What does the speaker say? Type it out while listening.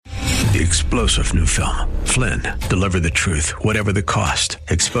The explosive new film, Flynn, deliver the truth, whatever the cost,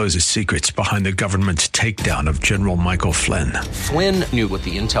 exposes secrets behind the government's takedown of General Michael Flynn. Flynn knew what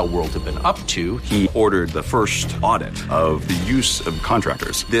the intel world had been up to. He ordered the first audit of the use of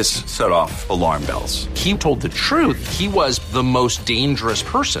contractors. This set off alarm bells. He told the truth. He was the most dangerous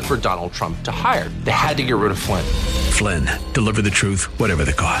person for Donald Trump to hire. They had to get rid of Flynn. Flynn, deliver the truth, whatever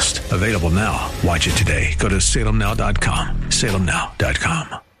the cost. Available now. Watch it today. Go to salemnow.com.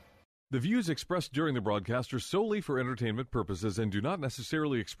 salemnow.com. The views expressed during the broadcast are solely for entertainment purposes and do not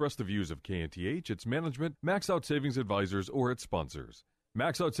necessarily express the views of KNTH, its management, Max Out Savings Advisors, or its sponsors.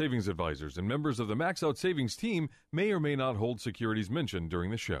 Max Out Savings Advisors and members of the Max Out Savings team may or may not hold securities mentioned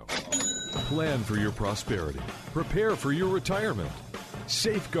during the show. Plan for your prosperity. Prepare for your retirement.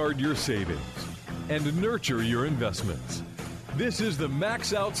 Safeguard your savings. And nurture your investments. This is the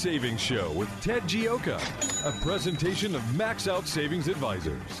Max Out Savings Show with Ted Gioka, a presentation of Max Out Savings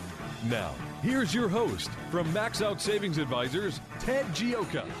Advisors. Now, here's your host from Max Out Savings Advisors, Ted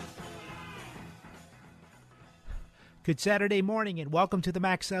Gioka. Good Saturday morning and welcome to the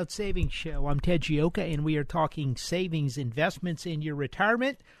Max Out Savings Show. I'm Ted Gioka and we are talking savings investments in your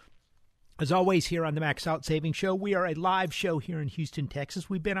retirement. As always here on the Max Out Savings Show, we are a live show here in Houston, Texas.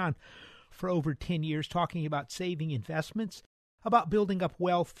 We've been on for over 10 years talking about saving investments, about building up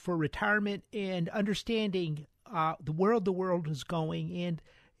wealth for retirement and understanding the world is going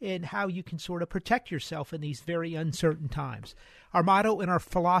and how you can sort of protect yourself in these very uncertain times. Our motto and our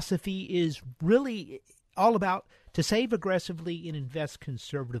philosophy is really all about to save aggressively and invest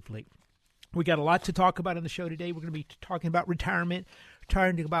conservatively. We got a lot to talk about on the show today. We're going to be talking about retirement,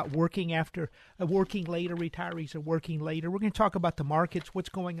 talking about working later. Retirees are working later. We're going to talk about the markets, what's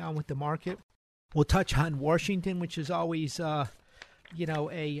going on with the market. We'll touch on Washington, which is always, a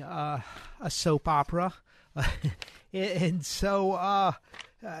soap opera. And so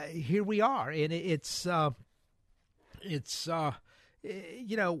here we are, and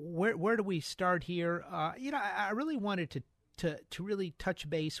where do we start here? I really wanted to really touch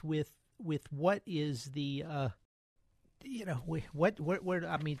base with what is the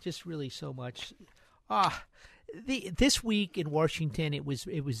just really so much. This week in Washington, it was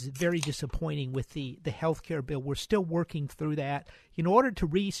very disappointing with the health care bill. We're still working through that. In order to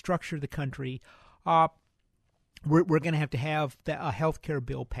restructure the country, we're going to have a health care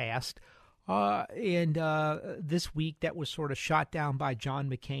bill passed. And this week, that was sort of shot down by John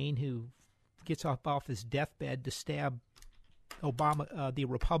McCain, who gets off his deathbed to stab Obama, the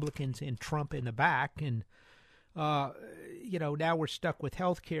Republicans, and Trump in the back. And now we're stuck with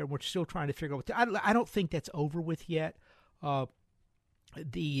health care. We're still trying to figure out I don't think that's over with yet. I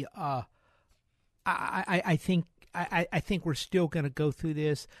think we're still going to go through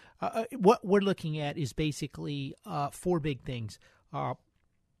this. What we're looking at is basically four big things: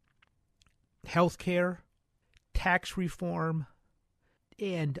 health care, tax reform,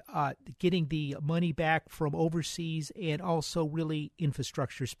 and getting the money back from overseas, and also really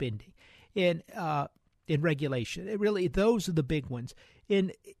infrastructure spending and regulation. Those are the big ones.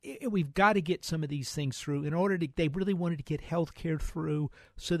 And we've got to get some of these things through in order to. They really wanted to get health care through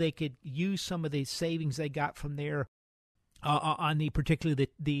so they could use some of the savings they got from there on particularly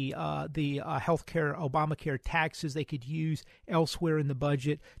the health care, Obamacare taxes they could use elsewhere in the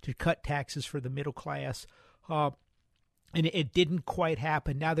budget to cut taxes for the middle class. And it didn't quite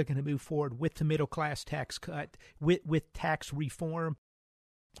happen. Now they're going to move forward with the middle class tax cut, with tax reform.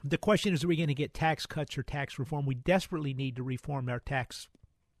 The question is, are we going to get tax cuts or tax reform? We desperately need to reform our tax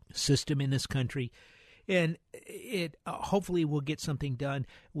system in this country, and it hopefully we'll get something done.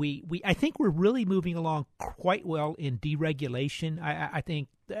 I think we're really moving along quite well in deregulation. I think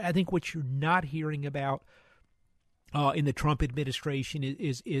what you're not hearing about in the Trump administration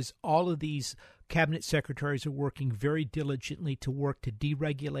is all of these cabinet secretaries are working very diligently to work to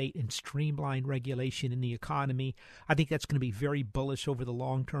deregulate and streamline regulation in the economy. I think that's going to be very bullish over the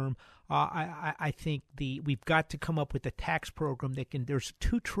long term. I think we've got to come up with a tax program that can. There's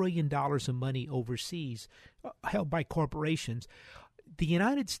 $2 trillion of money overseas held by corporations. The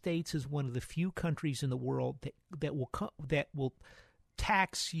United States is one of the few countries in the world that will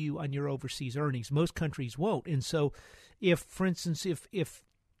tax you on your overseas earnings. Most countries won't. And so if, for instance, if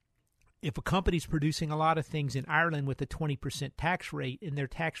a company's producing a lot of things in Ireland with a 20% tax rate and their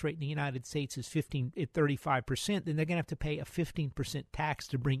tax rate in the United States is 35%, then they're going to have to pay a 15% tax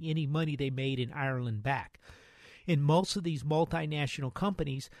to bring any money they made in Ireland back. And most of these multinational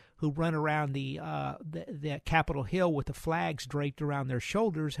companies who run around the Capitol Hill with the flags draped around their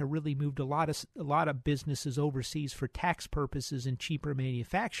shoulders have really moved a lot of businesses overseas for tax purposes and cheaper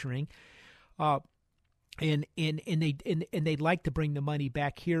manufacturing. And they'd like to bring the money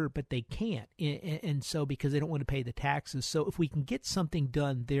back here, but they can't, and so because they don't want to pay the taxes. So if we can get something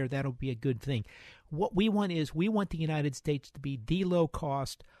done there, that'll be a good thing. What we want is the United States to be the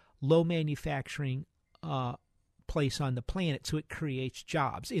low-cost, low manufacturing place on the planet, so it creates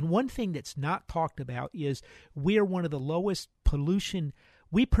jobs. And one thing that's not talked about is we're one of the lowest pollution.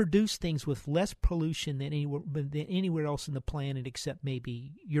 We produce things with less pollution than anywhere else on the planet, except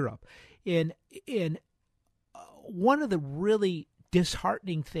maybe Europe. And one of the really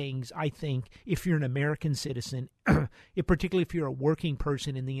disheartening things, I think, if you're an American citizen, particularly if you're a working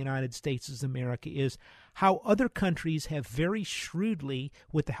person in the United States as America, is how other countries have very shrewdly,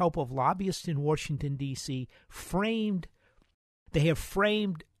 with the help of lobbyists in Washington, D.C., framed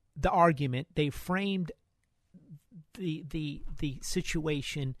the argument, they framed the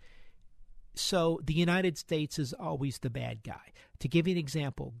situation so the United States is always the bad guy. To give you an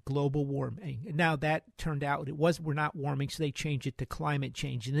example, global warming. Now that turned out we're not warming, so they changed it to climate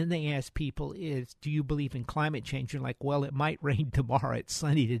change. And then they asked people, do you believe in climate change? You're like, well, it might rain tomorrow. It's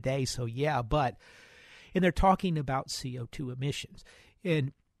sunny today, so yeah, but. And they're talking about CO2 emissions.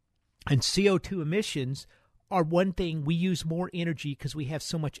 And CO2 emissions are one thing. We use more energy because we have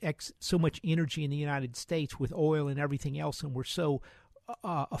so much energy in the United States with oil and everything else, and we're so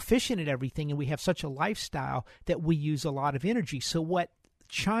efficient at everything, and we have such a lifestyle that we use a lot of energy. So what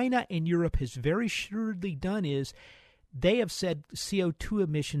China and Europe has very shrewdly done is they have said CO2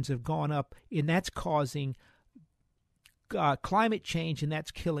 emissions have gone up, and that's causing climate change, and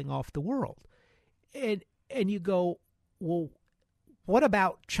that's killing off the world. And you go, well, what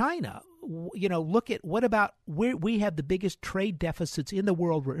about China? Look at what about where we have the biggest trade deficits in the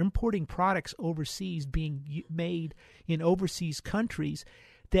world. We're importing products overseas being made in overseas countries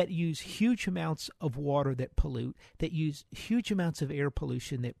that use huge amounts of water that pollute, that use huge amounts of air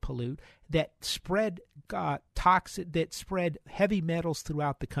pollution that pollute, that spread that spread heavy metals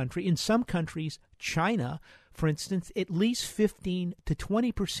throughout the country. In some countries, China, for instance, at least 15 to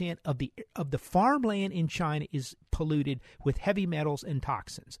 20% of the farmland in China is polluted with heavy metals and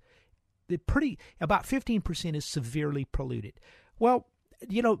toxins. About 15% is severely polluted. Well,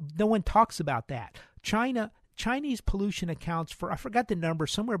 no one talks about that. Chinese pollution accounts for, I forgot the number,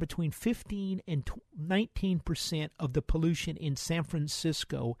 somewhere between 15 and 19% of the pollution in San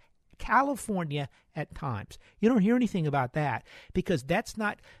Francisco, California at times. You don't hear anything about that because that's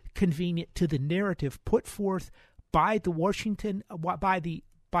not convenient to the narrative put forth by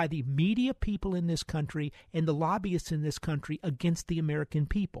the media people in this country and the lobbyists in this country against the American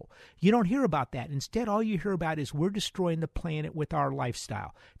people. You don't hear about that. Instead, all you hear about is we're destroying the planet with our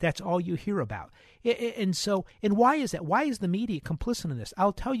lifestyle. That's all you hear about. And why is that? Why is the media complicit in this?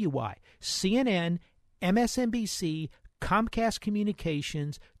 I'll tell you why. CNN, MSNBC, Comcast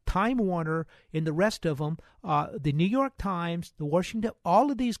Communications, Time Warner, and the rest of them, the New York Times, the Washington, all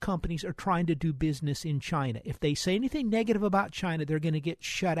of these companies are trying to do business in China. If they say anything negative about China, they're going to get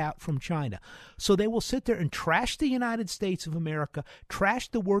shut out from China. So they will sit there and trash the United States of America, trash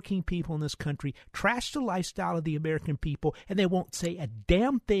the working people in this country, trash the lifestyle of the American people, and they won't say a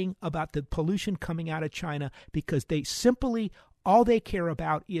damn thing about the pollution coming out of China because they simply all they care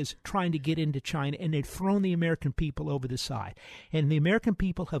about is trying to get into China, and they've thrown the American people over the side. And the American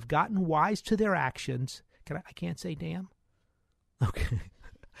people have gotten wise to their actions. I can't say damn? Okay.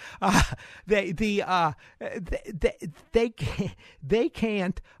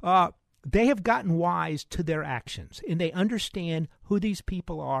 They have gotten wise to their actions, and they understand who these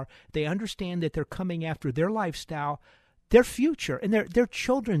people are. They understand that they're coming after their lifestyle, their future, and their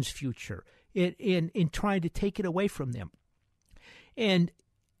children's future in trying to take it away from them. And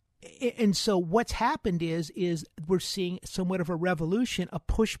so what's happened is we're seeing somewhat of a revolution, a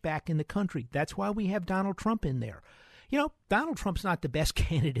pushback in the country. That's why we have Donald Trump in there. Donald Trump's not the best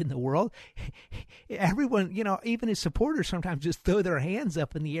candidate in the world. Everyone, even his supporters sometimes just throw their hands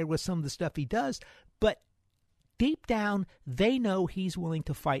up in the air with some of the stuff he does. But deep down, they know he's willing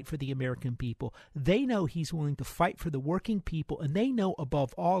to fight for the American people. They know he's willing to fight for the working people. And they know,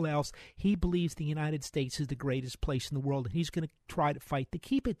 above all else, he believes the United States is the greatest place in the world. And he's going to try to fight to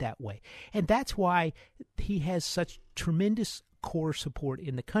keep it that way. And that's why he has such tremendous core support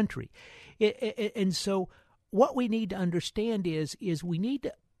in the country. And so what we need to understand is we need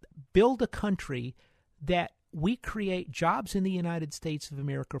to build a country that we create jobs in the United States of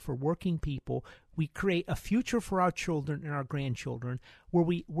America for working people. We create a future for our children and our grandchildren where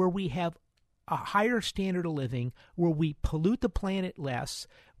we have a higher standard of living, where we pollute the planet less,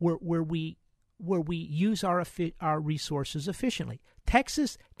 where we where we use our resources efficiently.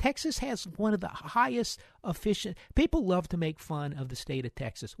 Texas has one of the highest efficient. People love to make fun of the state of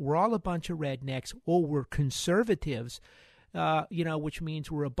Texas. We're all a bunch of rednecks, or we're conservatives, which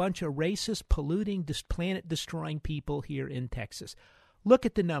means we're a bunch of racist, polluting, planet-destroying people here in Texas. Look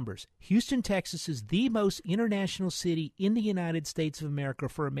at the numbers. Houston, Texas is the most international city in the United States of America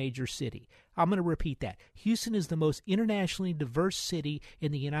for a major city. I'm going to repeat that. Houston is the most internationally diverse city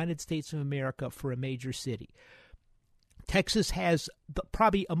in the United States of America for a major city. Texas has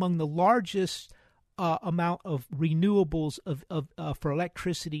probably among the largest amount of renewables for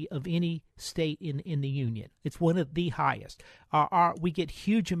electricity of any state in the union. It's one of the highest. We get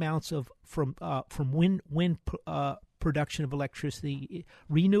huge amounts from wind production of electricity,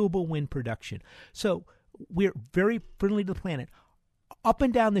 renewable wind production. So we're very friendly to the planet. Up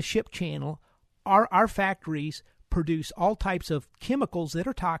and down the ship channel, our factories produce all types of chemicals that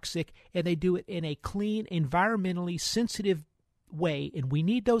are toxic, and they do it in a clean, environmentally sensitive way. And we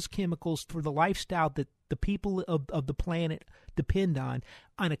need those chemicals for the lifestyle that the people of the planet depend on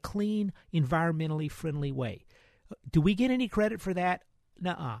a clean, environmentally friendly way. Do we get any credit for that?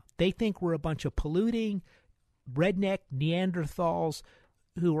 Nuh-uh. They think we're a bunch of polluting, redneck Neanderthals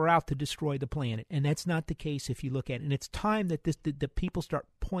who are out to destroy the planet, and that's not the case if you look at it. And it's time that the people start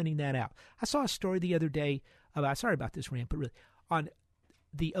pointing that out. I saw a story the other day about, sorry about this rant, but really, on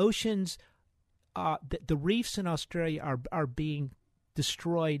the oceans, the reefs in Australia are being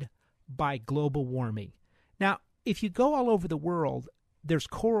destroyed by global warming. Now, if you go all over the world, there's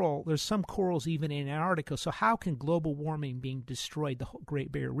some corals even in Antarctica, so how can global warming being destroyed the whole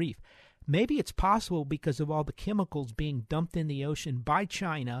Great Barrier Reef? Maybe it's possible because of all the chemicals being dumped in the ocean by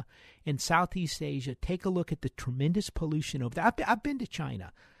China and Southeast Asia. Take a look at the tremendous pollution over there. I've been to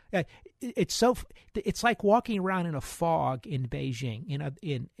China. It's like walking around in a fog in Beijing.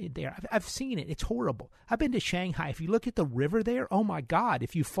 In there, I've seen it. It's horrible. I've been to Shanghai. If you look at the river there, oh my God!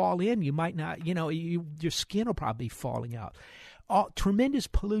 If you fall in, you might not. Your skin will probably be falling out. Tremendous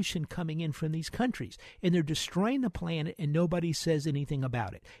pollution coming in from these countries, and they're destroying the planet, and nobody says anything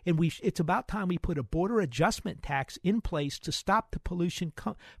about it. And it's about time we put a border adjustment tax in place to stop the pollution.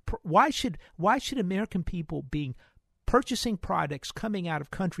 Why should American people being purchasing products coming out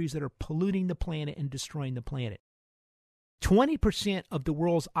of countries that are polluting the planet and destroying the planet? 20% of the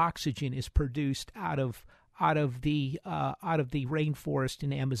world's oxygen is produced out of the rainforest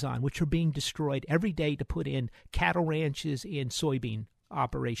in Amazon, which are being destroyed every day to put in cattle ranches and soybean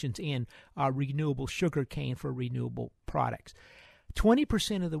operations and renewable sugar cane for renewable products.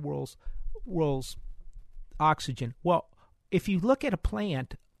 20% of the world's oxygen. Well, if you look at a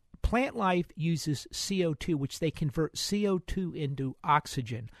plant life uses CO2, which they convert CO2 into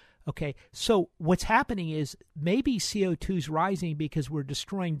oxygen. Okay, so what's happening is maybe CO2 is rising because we're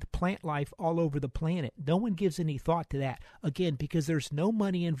destroying the plant life all over the planet. No one gives any thought to that. Again, because there's no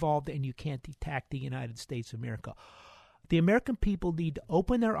money involved and you can't attack the United States of America. The American people need to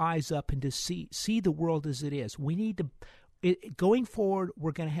open their eyes up and to see the world as it is. We need to, going forward,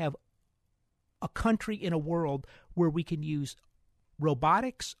 we're going to have a country in a world where we can use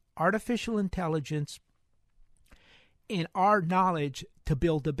robotics, artificial intelligence, and our knowledge to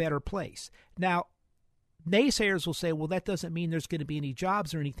build a better place. Now, naysayers will say, well, that doesn't mean there's going to be any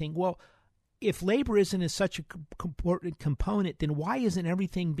jobs or anything. Well, if labor isn't such a important component, then why isn't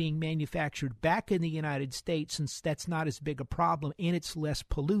everything being manufactured back in the United States, since that's not as big a problem and it's less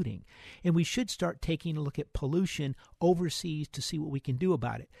polluting? And we should start taking a look at pollution overseas to see what we can do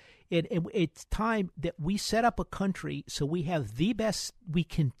about it. And it's time that we set up a country so we have the best, we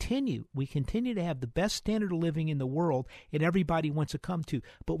continue to have the best standard of living in the world, and everybody wants to come to.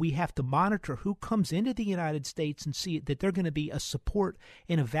 But we have to monitor who comes into the United States and see that they're going to be a support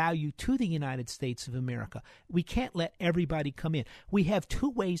and a value to the United States of America. We can't let everybody come in. We have two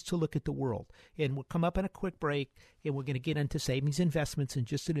ways to look at the world. And we'll come up in a quick break, and we're going to get into savings investments in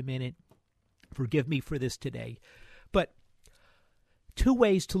just in a minute. Forgive me for this today. But two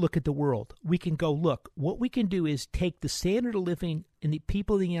ways to look at the world. We can go, look, what we can do is take the standard of living in the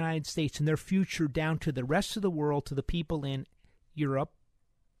people in the United States and their future down to the rest of the world, to the people in Europe,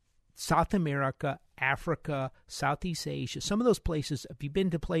 South America, Africa, Southeast Asia, some of those places. If you've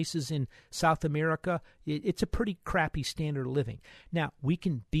been to places in South America, it's a pretty crappy standard of living. Now, we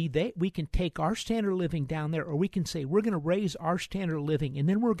can take our standard of living down there, or we can say we're going to raise our standard of living, and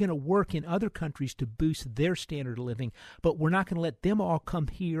then we're going to work in other countries to boost their standard of living, but we're not going to let them all come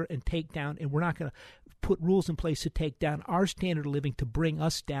here and take down, and we're not going to put rules in place to take down our standard of living, to bring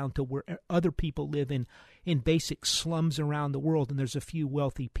us down to where other people live in basic slums around the world, and there's a few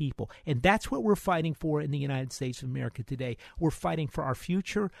wealthy people. And that's what we're fighting for in the United States of America today. We're fighting for our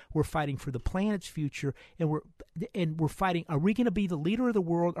future. We're fighting for the planet's future. And we're fighting, are we going to be the leader of the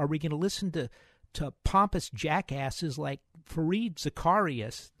world? Are we going to listen to pompous jackasses like Fareed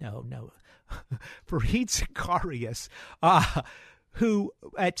Zakaria? No. Fareed Zakaria, who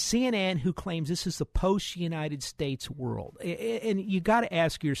at CNN, who claims this is the post-United States world. And you got to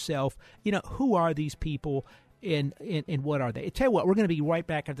ask yourself, who are these people and what are they? I tell you what, we're going to be right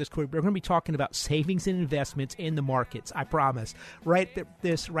back at this quick. We're going to be talking about savings and investments in the markets, I promise, right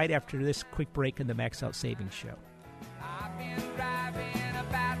after this quick break in the Max Out Savings Show. I've been driving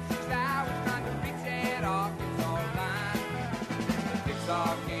about 6 hours trying to reach that Arkansas line. 6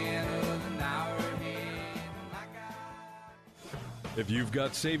 Arkansas an hour ahead. If you've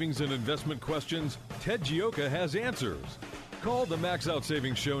got savings and investment questions, Ted Gioka has answers. Call the Max Out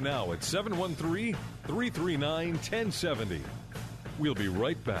Savings Show now at 713-339-1070. We'll be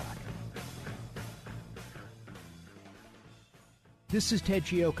right back. This is Ted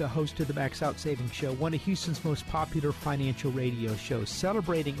Gioka, host of the Max Out Savings Show, one of Houston's most popular financial radio shows,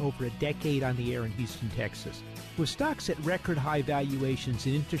 celebrating over a decade on the air in Houston, Texas. With stocks at record high valuations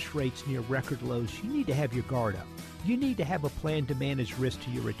and interest rates near record lows, you need to have your guard up. You need to have a plan to manage risk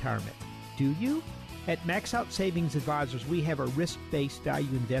to your retirement. Do you? At Max Out Savings Advisors, we have a risk-based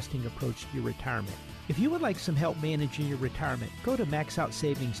value investing approach to your retirement. If you would like some help managing your retirement, go to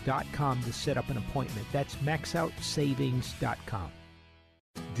maxoutsavings.com to set up an appointment. That's maxoutsavings.com.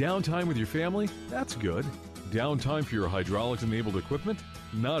 Downtime with your family? That's good. Downtime for your hydraulics-enabled equipment?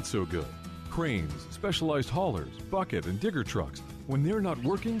 Not so good. Cranes, specialized haulers, bucket, and digger trucks. When they're not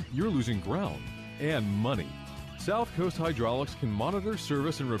working, you're losing ground and money. South Coast Hydraulics can monitor,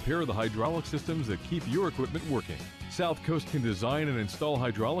 service, and repair the hydraulic systems that keep your equipment working. South Coast can design and install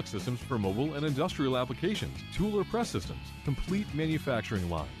hydraulic systems for mobile and industrial applications, tool or press systems, complete manufacturing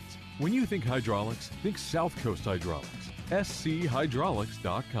lines. When you think hydraulics, think South Coast Hydraulics.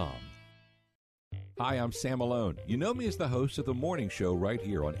 SCHydraulics.com. Hi, I'm Sam Malone. You know me as the host of the morning show right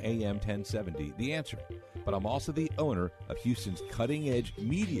here on AM 1070, The Answer. But I'm also the owner of Houston's cutting-edge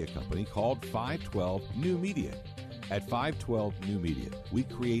media company called 512 New Media. At 512 New Media, we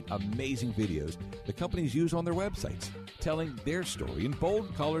create amazing videos the companies use on their websites, telling their story in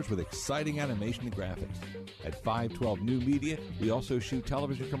bold colors with exciting animation and graphics. At 512 New Media, we also shoot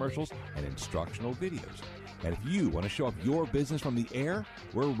television commercials and instructional videos. And if you want to show off your business from the air,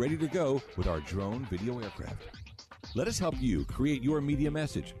 we're ready to go with our drone video aircraft. Let us help you create your media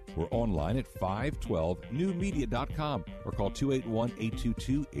message. We're online at 512newmedia.com or call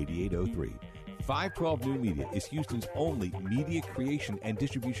 281-822-8803. 512 New Media is Houston's only media creation and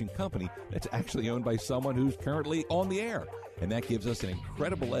distribution company that's actually owned by someone who's currently on the air. And that gives us an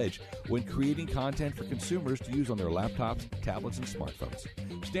incredible edge when creating content for consumers to use on their laptops, tablets, and smartphones.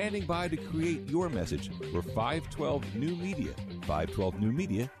 Standing by to create your message, we're 512 New Media,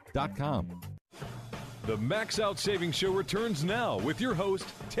 512newmedia.com. The Max Out Savings Show returns now with your host,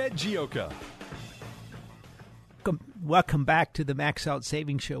 Ted Gioka. Welcome back to the Max Out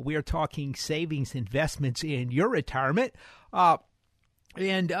Savings Show. We are talking savings, investments in your retirement.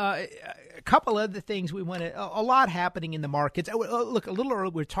 And a couple other things we want to, a lot happening in the markets. Look, a little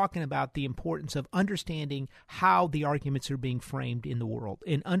earlier, we're talking about the importance of understanding how the arguments are being framed in the world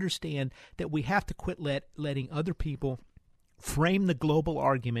and understand that we have to quit letting other people frame the global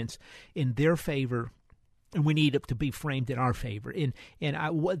arguments in their favor. And we need it to be framed in our favor.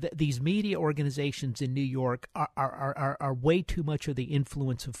 These media organizations in New York are way too much of the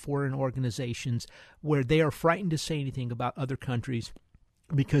influence of foreign organizations, where they are frightened to say anything about other countries,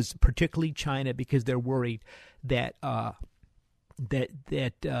 because particularly China, because they're worried that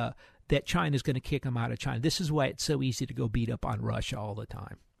China is going to kick them out of China. This is why it's so easy to go beat up on Russia all the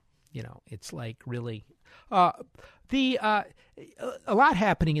time. You know, it's like really. A lot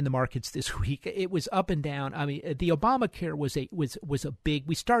happening in the markets this week. It was up and down. I mean, the Obamacare was a big.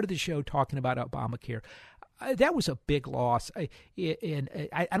 We started the show talking about Obamacare. That was a big loss, and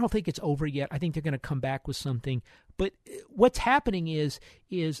I don't think it's over yet. I think they're going to come back with something. But what's happening is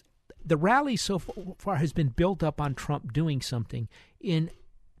the rally so far has been built up on Trump doing something.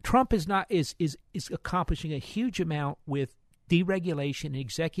 Trump is accomplishing a huge amount with deregulation and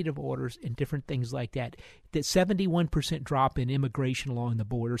executive orders and different things like that. That 71% drop in immigration along the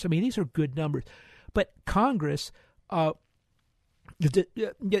borders. I mean, these are good numbers. But Congress, the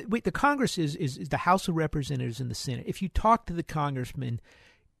Congress is the House of Representatives and the Senate. If you talk to the congressmen,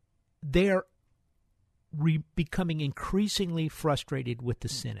 they're becoming increasingly frustrated with the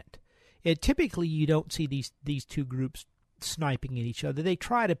Senate. typically you don't see these two groups sniping at each other. They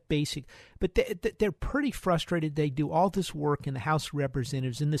try to but they're pretty frustrated. They do all this work in the House of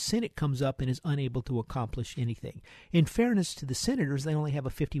Representatives, and the Senate comes up and is unable to accomplish anything. In fairness to the senators, they only have a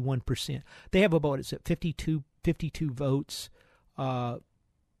 51%. They have about 52 votes.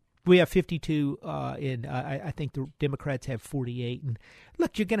 We have 52, and I think the Democrats have 48. And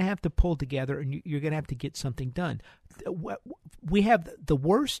look, you're going to have to pull together, and you're going to have to get something done. We have the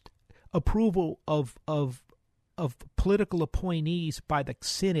worst approval of political appointees by the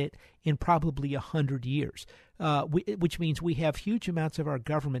Senate in probably 100 years, which means we have huge amounts of our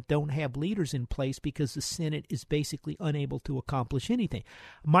government don't have leaders in place because the Senate is basically unable to accomplish anything.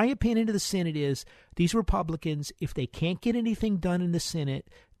 My opinion of the Senate is these Republicans, if they can't get anything done in the Senate,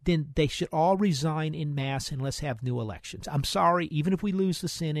 then they should all resign en masse and let's have new elections. I'm sorry, even if we lose the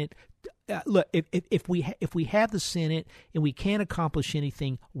Senate. Look, if we have the Senate and we can't accomplish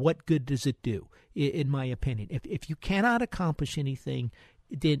anything, what good does it do? In my opinion, if you cannot accomplish anything,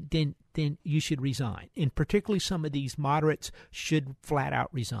 then you should resign. And particularly some of these moderates should flat out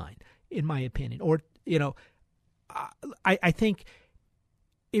resign, in my opinion. Or I think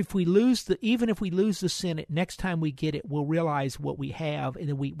if we lose even if we lose the Senate, next time we get it, we'll realize what we have, and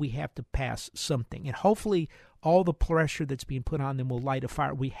then we have to pass something. And hopefully all the pressure that's being put on them will light a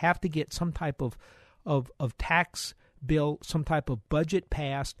fire. We have to get some type of tax bill, some type of budget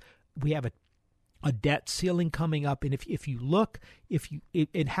passed. We have a debt ceiling coming up, and if you look,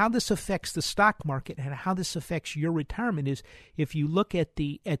 and how this affects the stock market and how this affects your retirement is if you look at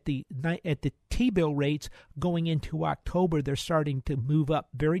the T-bill rates going into October, they're starting to move up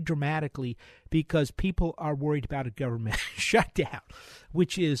very dramatically because people are worried about a government shutdown,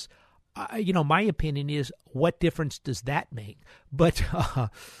 which is, my opinion is, what difference does that make? But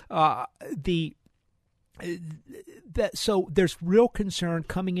so there's real concern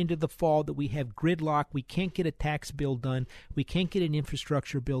coming into the fall that we have gridlock. We can't get a tax bill done. We can't get an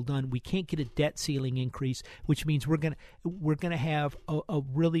infrastructure bill done. We can't get a debt ceiling increase, which means we're gonna have a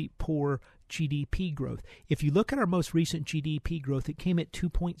really poor GDP growth. If you look at our most recent GDP growth, it came at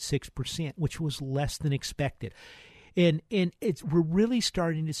 2.6%, which was less than expected. And we're really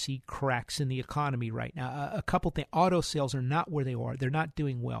starting to see cracks in the economy right now. A couple things. Auto sales are not where they are. They're not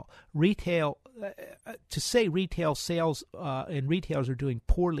doing well. Retail, to say retail sales and retailers are doing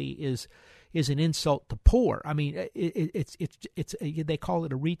poorly is an insult to poor. I mean, it's they call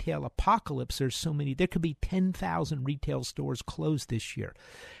it a retail apocalypse. There's so many. There could be 10,000 retail stores closed this year.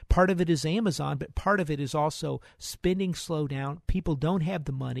 Part of it is Amazon, but part of it is also spending slowdown. People don't have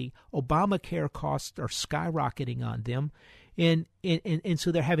the money. Obamacare costs are skyrocketing on them, and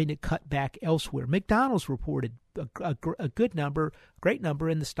so they're having to cut back elsewhere. McDonald's reported a good number, great number,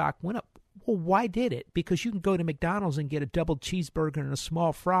 and the stock went up. Well, why did it? Because you can go to McDonald's and get a double cheeseburger and a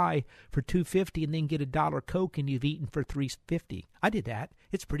small fry for $2.50, and then get a $1 Coke, and you've eaten for $3.50. I did that.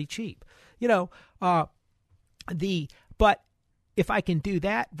 It's pretty cheap, But if I can do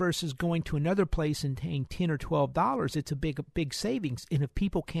that versus going to another place and paying $10 or $12, it's a big savings. And if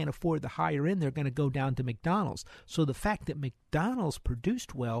people can't afford the higher end, they're going to go down to McDonald's. So the fact that McDonald's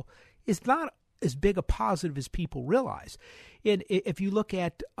produced well is not as big a positive as people realize. And if you look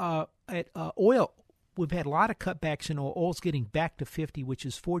at oil, we've had a lot of cutbacks in oil. Oil's getting back to 50, which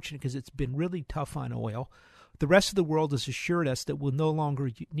is fortunate because it's been really tough on oil. The rest of the world has assured us that we'll no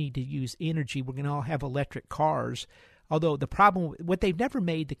longer need to use energy. We're going to all have electric cars. Although the problem, what they've never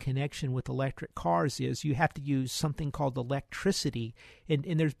made the connection with electric cars is you have to use something called electricity. And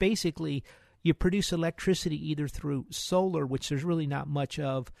there's basically, you produce electricity either through solar, which there's really not much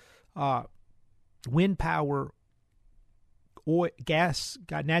of, wind power, oil, gas,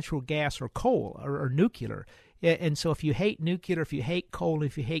 natural gas, or coal, or nuclear. And so if you hate nuclear, if you hate coal,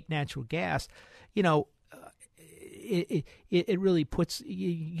 if you hate natural gas, it really puts,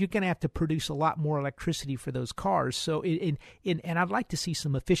 you're going to have to produce a lot more electricity for those cars. So and I'd like to see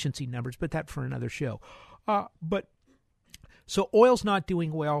some efficiency numbers, but that for another show. But so oil's not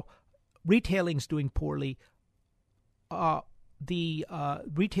doing well, retailing's doing poorly. The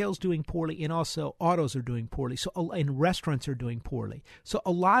retail's doing poorly, and also autos are doing poorly. So and restaurants are doing poorly. So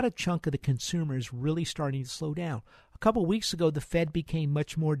a lot of chunk of the consumer is really starting to slow down. A couple of weeks ago, the Fed became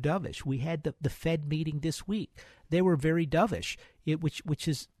much more dovish. We had the Fed meeting this week. They were very dovish,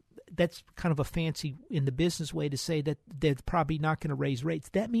 that's kind of a fancy in the business way to say that they're probably not going to raise rates.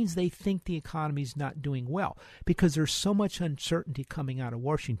 That means they think the economy's not doing well because there's so much uncertainty coming out of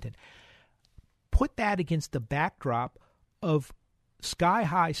Washington. Put that against the backdrop of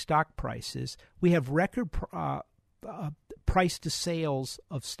sky-high stock prices. We have record price to sales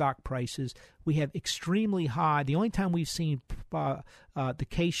of stock prices. We have extremely high. The only time we've seen the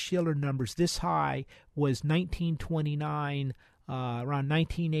Case-Shiller numbers this high was 1929, around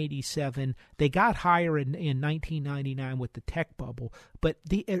 1987. They got higher in 1999 with the tech bubble, but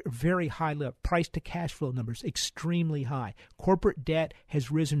the very high level. Price to cash flow numbers extremely high. Corporate debt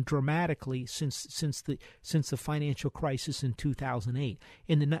has risen dramatically since the financial crisis in 2008.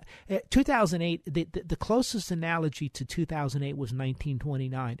 In the 2008, the closest analogy to 2008 was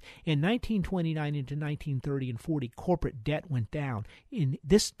 1929. In 1929 into 1930 and 40, corporate debt went down. In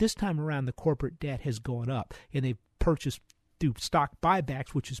this time around, the corporate debt has gone up, and they've purchased through stock buybacks,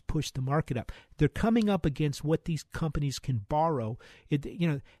 which has pushed the market up. They're coming up against what these companies can borrow.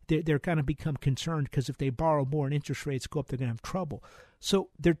 They're going to become concerned because if they borrow more and interest rates go up, they're going to have trouble. So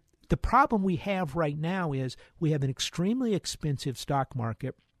the problem we have right now is we have an extremely expensive stock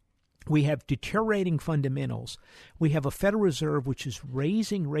market. We have deteriorating fundamentals. We have a Federal Reserve which is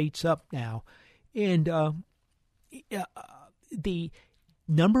raising rates up now. And the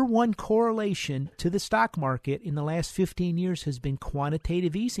number one correlation to the stock market in the last 15 years has been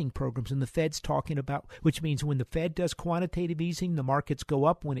quantitative easing programs, and the Fed's talking about, which means when the Fed does quantitative easing, the markets go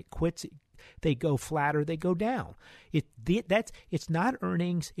up. When it quits, they go flat or they go down. It's not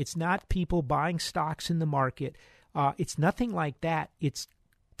earnings. It's not people buying stocks in the market. It's nothing like that. It's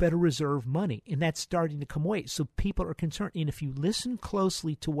Federal Reserve money, and that's starting to come away. So people are concerned. And if you listen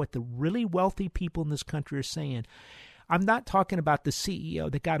closely to what the really wealthy people in this country are saying, I'm not talking about the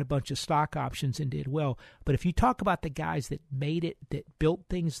CEO that got a bunch of stock options and did well, but if you talk about the guys that made it, that built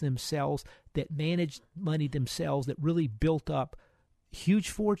things themselves, that managed money themselves, that really built up huge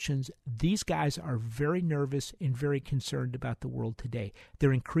fortunes, these guys are very nervous and very concerned about the world today.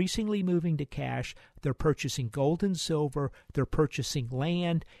 They're increasingly moving to cash. They're purchasing gold and silver. They're purchasing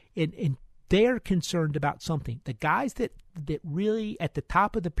land, and they're concerned about something. The guys that really at the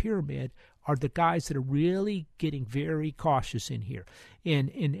top of the pyramid are the guys that are really getting very cautious in here,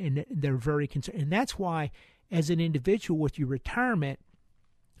 and they're very concerned. And that's why, as an individual with your retirement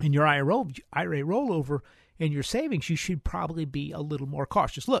and your IRA rollover and your savings, you should probably be a little more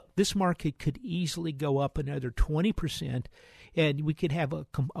cautious. Look, this market could easily go up another 20%, and we could have a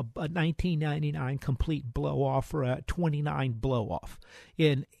 1999 complete blow-off or a 29 blow-off.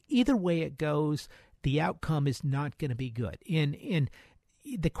 And either way it goes, the outcome is not going to be good. And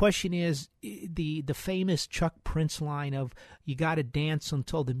the question is the famous Chuck Prince line of "you got to dance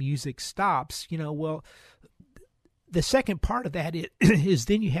until the music stops." Well, the second part of that is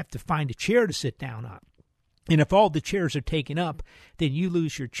then you have to find a chair to sit down on. And if all the chairs are taken up, then you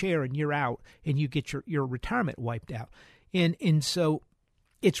lose your chair and you're out, and you get your retirement wiped out. And so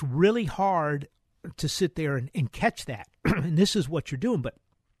it's really hard to sit there and catch that. And this is what you're doing. But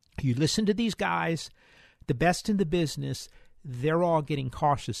you listen to these guys, the best in the business. They're all getting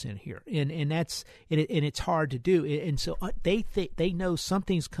cautious in here, and it's hard to do. And so they know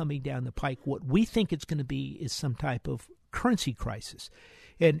something's coming down the pike. What we think it's going to be is some type of currency crisis,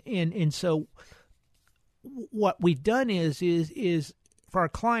 and so what we've done is for our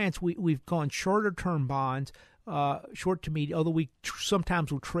clients we've gone shorter term bonds, short to medium. Although we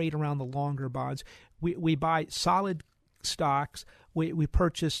sometimes will trade around the longer bonds. We buy solid stocks.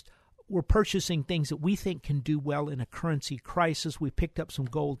 We're purchasing things that we think can do well in a currency crisis. We picked up some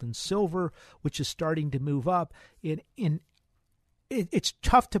gold and silver, which is starting to move up. It's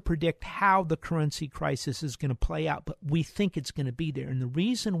tough to predict how the currency crisis is going to play out, but we think it's going to be there. And the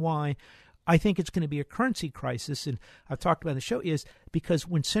reason why I think it's going to be a currency crisis, and I've talked about on the show, is because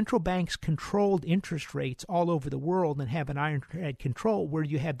when central banks controlled interest rates all over the world and have an ironclad control where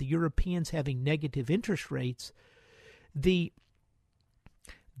you have the Europeans having negative interest rates,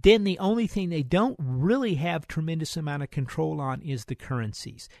 then the only thing they don't really have tremendous amount of control on is the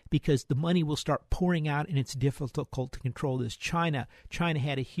currencies, because the money will start pouring out and it's difficult to control this. China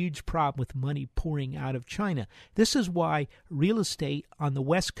had a huge problem with money pouring out of China. This is why real estate on the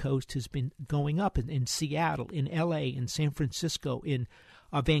West Coast has been going up in Seattle, in L.A., in San Francisco, in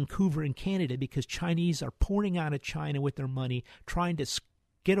Vancouver in Canada, because Chinese are pouring out of China with their money, trying to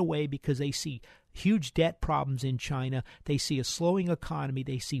get away because they see huge debt problems in China. They see a slowing economy.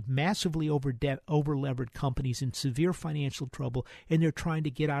 They see massively over-levered companies in severe financial trouble, and they're trying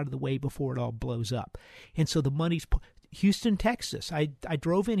to get out of the way before it all blows up. And so the money's Houston, Texas. I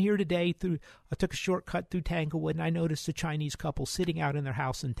drove in here today I took a shortcut through Tanglewood, and I noticed a Chinese couple sitting out in their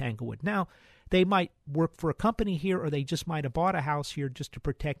house in Tanglewood. Now, they might work for a company here, or they just might have bought a house here just to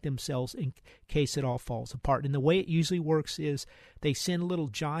protect themselves in case it all falls apart. And the way it usually works is they send little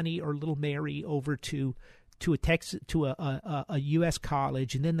Johnny or little Mary over to to a U.S.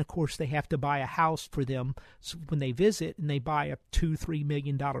 college, and then of course they have to buy a house for them when they visit, and they buy a $2-3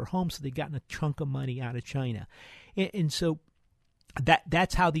 million home, so they've gotten a chunk of money out of China, and so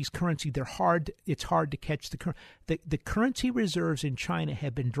that's how these currencies, they're hard. It's hard to catch the currency reserves in China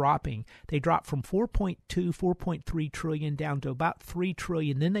have been dropping. They dropped from 4.3 trillion down to about 3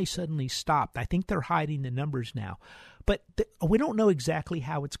 trillion. Then they suddenly stopped. I think they're hiding the numbers now, but we don't know exactly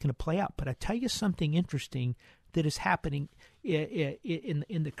how it's going to play out. But I tell you something interesting that is happening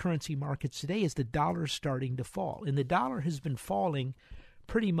in the currency markets today is the dollar is starting to fall, and the dollar has been falling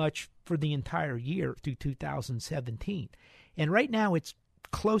pretty much for the entire year through 2017. And right now it's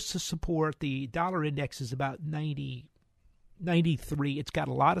close to support. The dollar index is about 93. It's got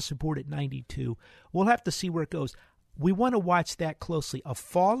a lot of support at 92. We'll have to see where it goes. We want to watch that closely. A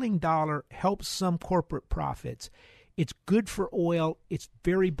falling dollar helps some corporate profits. It's good for oil. It's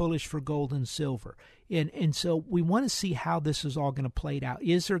very bullish for gold and silver. And so we want to see how this is all going to play out.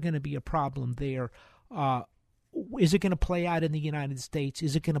 Is there going to be a problem there? Is it going to play out in the United States?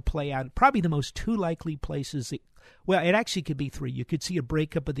 Is it going to play out? Probably the most two likely places. Well, it actually could be three. You could see a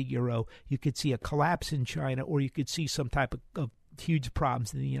breakup of the euro. You could see a collapse in China, or you could see some type of huge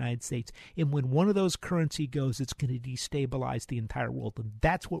problems in the United States. And when one of those currency goes, it's going to destabilize the entire world. And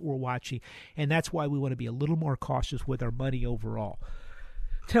that's what we're watching. And that's why we want to be a little more cautious with our money overall.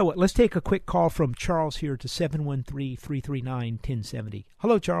 Tell you what, let's take a quick call from Charles here to 713-339-1070.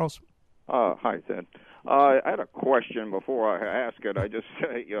 Hello, Charles. Hi, Ted. I had a question before I ask it. I just,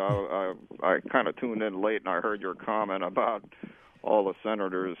 I kind of tuned in late, and I heard your comment about all the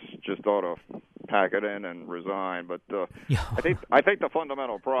senators just ought to pack it in and resign. But I think the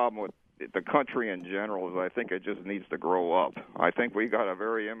fundamental problem with the country in general is I think it just needs to grow up. I think we got a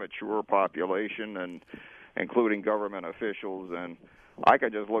very immature population, and including government officials, and I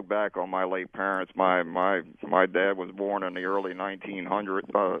could just look back on my late parents. My dad was born in the early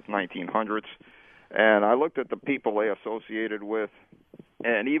 1900s. And I looked at the people they associated with,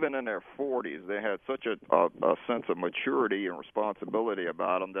 and even in their 40s, they had such a sense of maturity and responsibility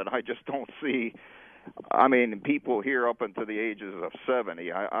about them that I just don't see. I mean, people here up into the ages of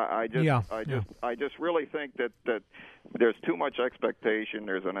 70. I just really think that there's too much expectation.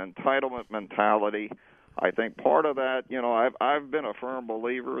 There's an entitlement mentality. I think part of that, I've been a firm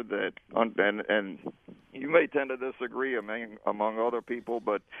believer that, and you may tend to disagree among other people,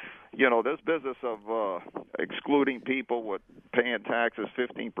 but, this business of excluding people with paying taxes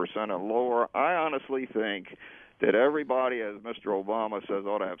 15% and lower, I honestly think that everybody, as Mr. Obama says,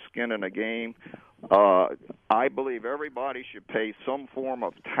 ought to have skin in the game. I believe everybody should pay some form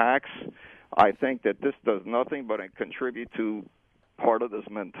of tax. I think that this does nothing but contribute to part of this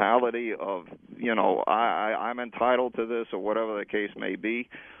mentality of, I'm entitled to this, or whatever the case may be.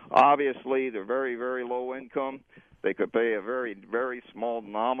 Obviously, they're very, very low income. They could pay a very, very small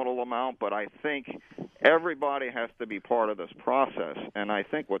nominal amount, but I think everybody has to be part of this process. And I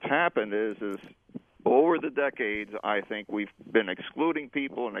think what's happened is over the decades, I think we've been excluding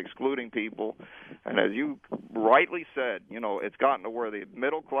people. And as you rightly said, it's gotten to where the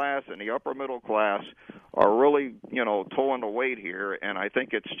middle class and the upper middle class are really, towing the weight here. And I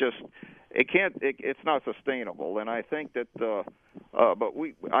think it's just, it's not sustainable. And I think that,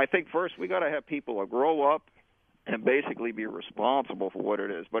 I think first we got to have people grow up and basically be responsible for what it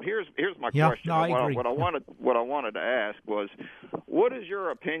is. But here's my question. No, I agree. What I wanted to ask was, what is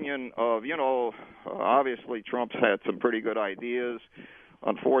your opinion of, obviously Trump's had some pretty good ideas.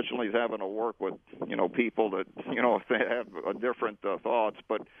 Unfortunately, he's having to work with, people that, they have different thoughts.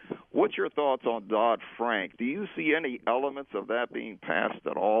 But what's your thoughts on Dodd-Frank? Do you see any elements of that being passed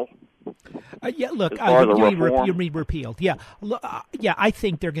at all? Look, you mean repealed. Yeah, I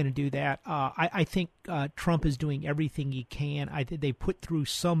think they're going to do that. I think Trump is doing everything he can. I think they put through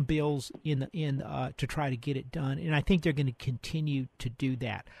some bills in to try to get it done, and I think they're going to continue to do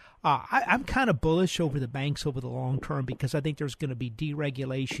that. I'm kind of bullish over the banks over the long term because I think there's going to be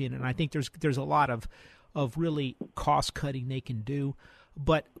deregulation, and I think there's a lot of really cost cutting they can do.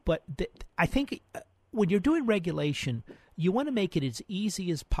 But I think when you're doing regulation, you want to make it as easy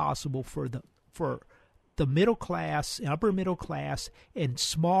as possible for the middle class, upper middle class, and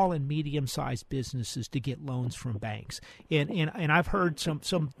small and medium-sized businesses to get loans from banks. And I've heard some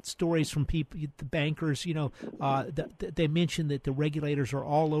stories from people, the bankers. They mentioned that the regulators are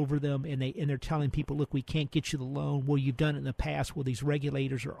all over them, and they're telling people, look, we can't get you the loan. Well, you've done it in the past. Well, these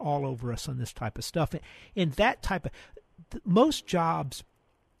regulators are all over us on this type of stuff, and that type of most jobs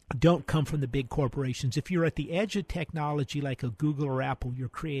don't come from the big corporations. If you're at the edge of technology like a Google or Apple, you're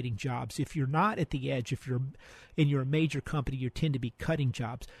creating jobs. If you're not at the edge, if you're a major company, you tend to be cutting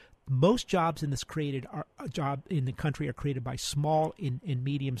jobs. most jobs in the country are created by small and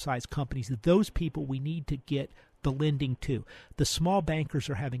medium-sized companies. Those people we need to get the lending to. The small bankers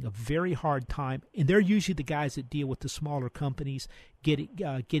are having a very hard time, and they're usually the guys that deal with the smaller companies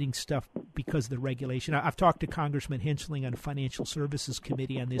getting stuff because of the regulation. I've talked to Congressman Henschling on the Financial Services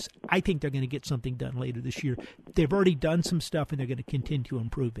Committee on this. I think they're going to get something done later this year. They've already done some stuff, and they're going to continue to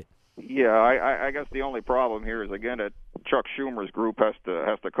improve it. Yeah, I guess the only problem here is, again, that Chuck Schumer's group has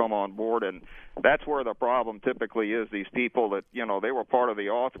to come on board, and that's where the problem typically is. These people that, they were part of the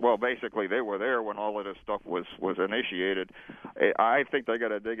basically they were there when all of this stuff was initiated. I think they got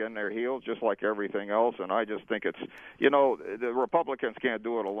to dig in their heels just like everything else, and I just think it's, the Republicans can't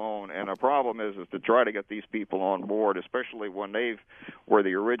do it alone, and the problem is to try to get these people on board, especially when were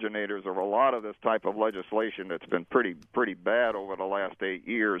the originators of a lot of this type of legislation that's been pretty bad over the last 8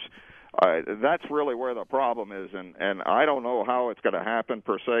 years. That's really where the problem is, and I don't know how it's going to happen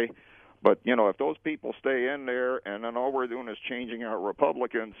per se, but if those people stay in there and then all we're doing is changing out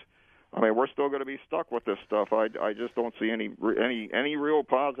Republicans, I mean, we're still going to be stuck with this stuff. I just don't see any real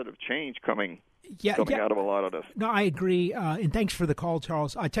positive change coming out of a lot of this. No, I agree, and thanks for the call,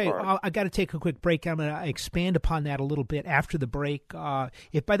 Charles. I tell you, right. I got to take a quick break. I'm going to expand upon that a little bit after the break. By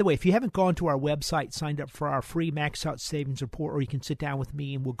the way, if you haven't gone to our website, signed up for our free Max Out Savings Report, or you can sit down with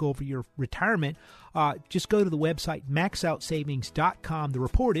me and we'll go over your retirement, just go to the website, maxoutsavings.com. The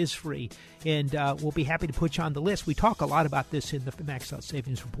report is free, and we'll be happy to put you on the list. We talk a lot about this in the Max Out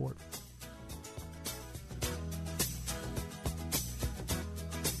Savings Report.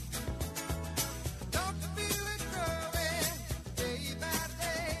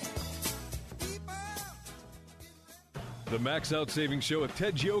 The Max Out Savings Show with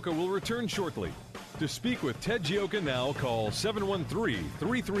Ted Gioka will return shortly. To speak with Ted Gioka now, call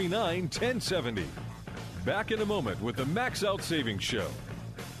 713-339-1070. Back in a moment with the Max Out Savings Show.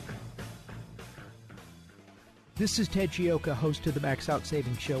 This is Ted Gioka, host of the Max Out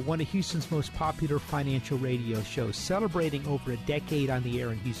Savings Show, one of Houston's most popular financial radio shows, celebrating over a decade on the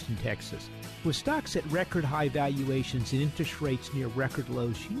air in Houston, Texas. With stocks at record high valuations and interest rates near record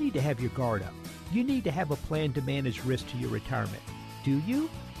lows, you need to have your guard up. You need to have a plan to manage risk to your retirement. Do you?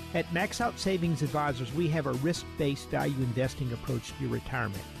 At Max Out Savings Advisors, we have a risk-based value investing approach to your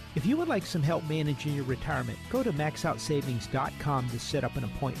retirement. If you would like some help managing your retirement, go to maxoutsavings.com to set up an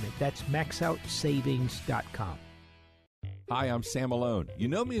appointment. That's maxoutsavings.com. Hi, I'm Sam Malone. You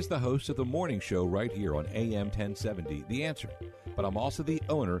know me as the host of the morning show right here on AM 1070, The Answer. But I'm also the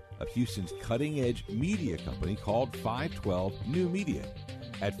owner of Houston's cutting-edge media company called 512 New Media.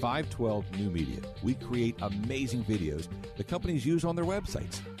 At 512 New Media, we create amazing videos the companies use on their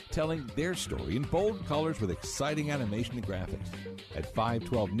websites, telling their story in bold colors with exciting animation and graphics. At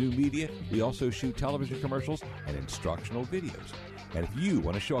 512 New Media, we also shoot television commercials and instructional videos. And if you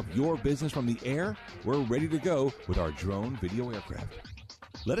want to show off your business from the air, we're ready to go with our drone video aircraft.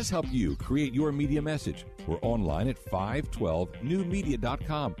 Let us help you create your media message. We're online at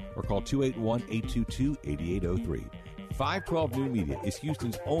 512newmedia.com or call 281-822-8803. 512 New Media is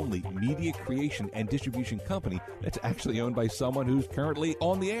Houston's only media creation and distribution company that's actually owned by someone who's currently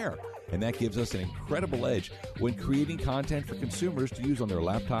on the air. And that gives us an incredible edge when creating content for consumers to use on their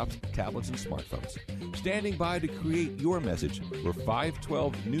laptops, tablets, and smartphones. Standing by to create your message, we're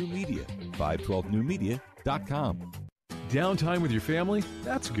 512 New Media, 512newmedia.com. Downtime with your family?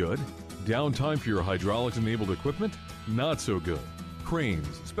 That's good. Downtime for your hydraulics-enabled equipment? Not so good.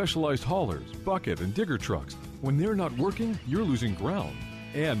 Cranes, specialized haulers, bucket, and digger trucks. When they're not working, you're losing ground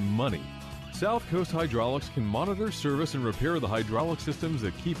and money. South Coast Hydraulics can monitor, service, and repair the hydraulic systems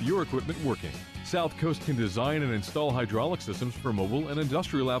that keep your equipment working. South Coast can design and install hydraulic systems for mobile and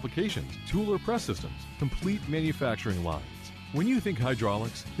industrial applications, tool or press systems, complete manufacturing lines. When you think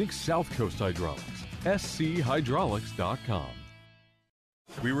hydraulics, think South Coast Hydraulics. SCHydraulics.com.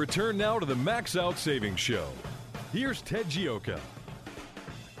 We return now to the Max Out Savings Show. Here's Ted Gioka.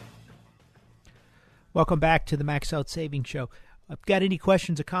 Welcome back to the Max Out Savings Show. If you've got any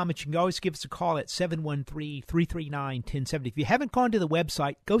questions or comments, you can always give us a call at 713-339-1070. If you haven't gone to the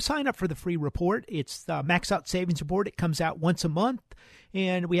website, go sign up for the free report. It's the Max Out Savings Report. It comes out once a month,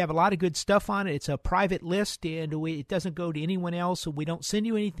 and we have a lot of good stuff on it. It's a private list, and it doesn't go to anyone else, so we don't send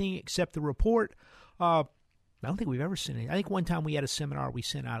you anything except the report. I don't think we've ever sent it. I think one time we had a seminar, we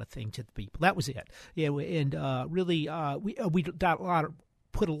sent out a thing to the people. That was it. Yeah, and really, we got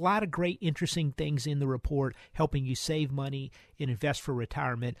put a lot of great, interesting things in the report, helping you save money and invest for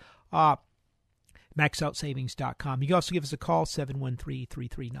retirement. MaxOutSavings.com. You can also give us a call,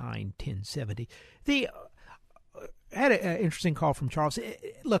 713-339-1070. I had an interesting call from Charles.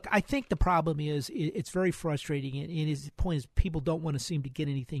 Look, I think the problem is it's very frustrating, and his point is people don't want to seem to get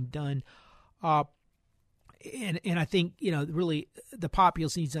anything done. And I think, really the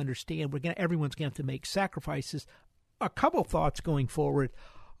populace needs to understand everyone's going to have to make sacrifices. A couple thoughts going forward.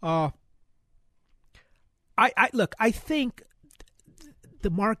 I think the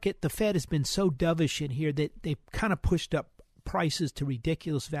market, the Fed has been so dovish in here that they've kind of pushed up prices to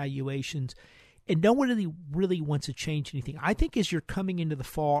ridiculous valuations, and no one really wants to change anything. I think as you're coming into the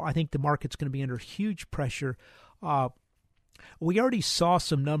fall, I think the market's going to be under huge pressure. We already saw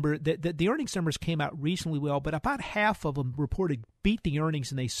some number that the earnings numbers came out reasonably well, but about half of them reported beat the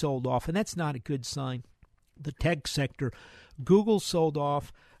earnings and they sold off, and that's not a good sign. The tech sector, Google sold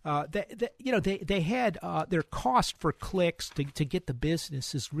off. They had their cost for clicks to get the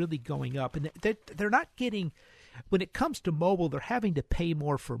business is really going up, and they're not getting. When it comes to mobile, they're having to pay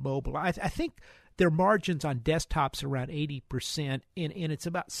more for mobile. I think their margins on desktops are around 80%, and it's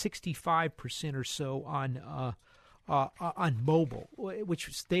about 65% or so on mobile,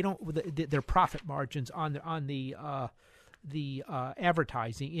 which they don't. Their profit margins on the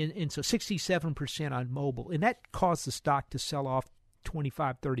advertising, and so 67% on mobile, and that caused the stock to sell off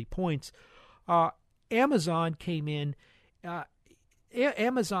 25-30 points. Amazon came in.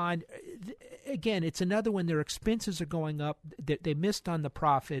 Amazon, again, it's another one. Their expenses are going up. They missed on the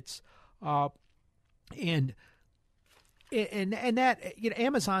profits, and that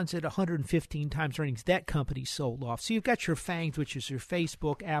Amazon's at 115 times earnings. That company sold off. So you've got your FANGs, which is your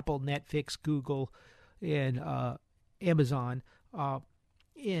Facebook, Apple, Netflix, Google, and Amazon,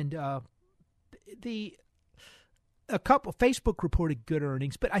 Facebook reported good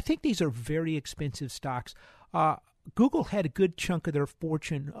earnings, but I think these are very expensive stocks. Google had a good chunk of their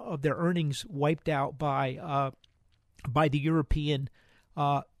fortune, of their earnings, wiped out by the European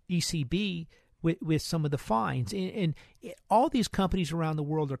ECB with some of the fines, and all these companies around the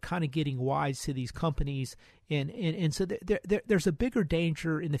world are kind of getting wise to these companies, and so there's a bigger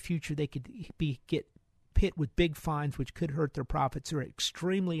danger in the future they could get hit with big fines, which could hurt their profits. They're at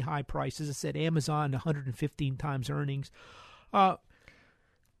extremely high prices. I said Amazon 115 times earnings.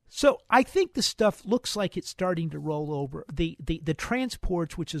 So I think the stuff looks like it's starting to roll over. The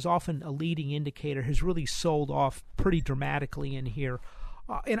transports, which is often a leading indicator, has really sold off pretty dramatically in here.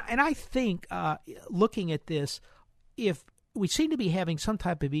 And I think looking at this, if we seem to be having some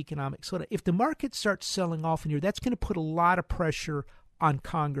type of economic slowdown, if the market starts selling off in here, that's going to put a lot of pressure on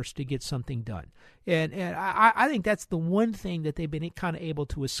Congress to get something done. And I think that's the one thing that they've been kind of able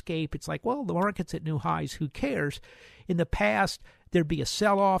to escape. It's like, well, the market's at new highs. Who cares? In the past, there'd be a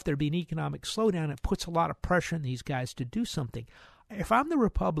sell-off. There'd be an economic slowdown. It puts a lot of pressure on these guys to do something. If I'm the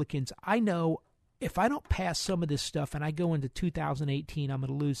Republicans, I know if I don't pass some of this stuff and I go into 2018, I'm going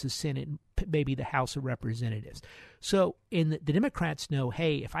to lose the Senate and maybe the House of Representatives. So the Democrats know,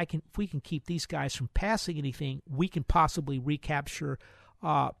 hey, if we can keep these guys from passing anything, we can possibly recapture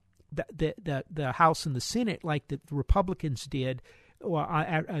the House and the Senate like the Republicans did at the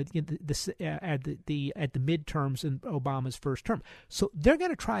midterms in Obama's first term. So they're going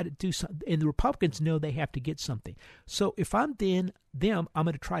to try to do something, and the Republicans know they have to get something. So if I'm them, I'm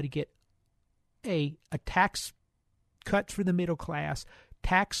going to try to get a tax cut for the middle class,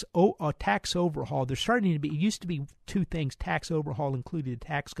 tax overhaul. There's starting to be, it used to be two things, tax overhaul included the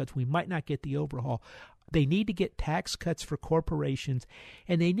tax cuts. We might not get the overhaul. They need to get tax cuts for corporations,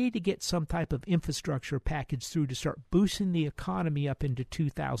 and they need to get some type of infrastructure package through to start boosting the economy up into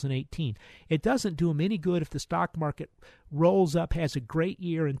 2018. It doesn't do them any good if the stock market rolls up, has a great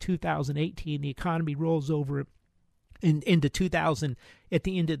year in 2018, the economy rolls over into 2000, at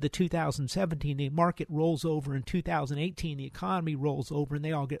the end of the 2017, the market rolls over in 2018, the economy rolls over, and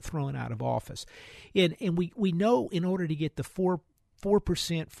they all get thrown out of office. And we know in order to get the 4%,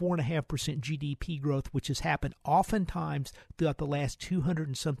 4.5% GDP growth, which has happened oftentimes throughout the last 200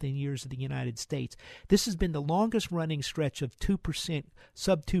 and something years of the United States. This has been the longest running stretch of 2%,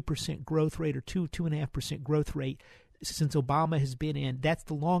 sub 2% growth rate, or 2.5% growth rate since Obama has been in. That's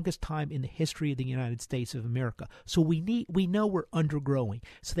the longest time in the history of the United States of America. So we know we're undergrowing.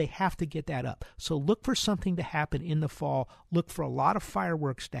 So they have to get that up. So look for something to happen in the fall. Look for a lot of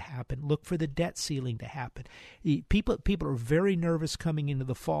fireworks to happen. Look for the debt ceiling to happen. People are very nervous coming into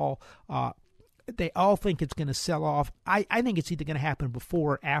the fall. They all think it's going to sell off. I think it's either going to happen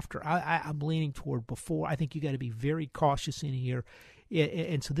before or after. I'm leaning toward before. I think you got to be very cautious in here.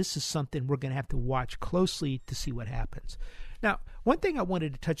 And so this is something we're going to have to watch closely to see what happens. Now, one thing I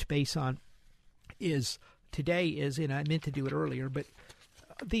wanted to touch base on today is, and I meant to do it earlier, but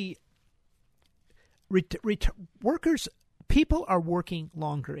the workers, people are working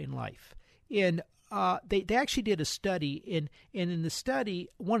longer in life. And they actually did a study, and in the study,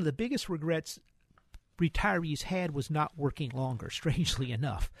 one of the biggest regrets retirees had was not working longer. Strangely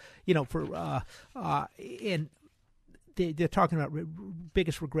enough, and they're talking about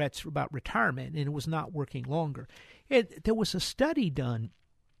biggest regrets about retirement, and it was not working longer. And there was a study done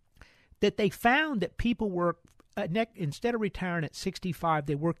that they found that people work instead of retiring at 65,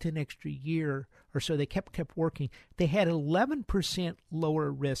 they worked an extra year or so. They kept working. They had 11%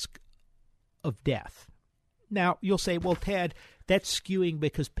 lower risk of death. Now, you'll say, well, Ted, that's skewing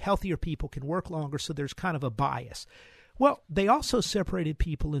because healthier people can work longer, so there's kind of a bias. Well, they also separated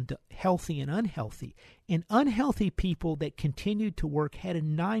people into healthy and unhealthy. And unhealthy people that continued to work had a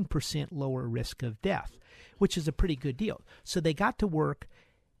 9% lower risk of death, which is a pretty good deal. So they got to work.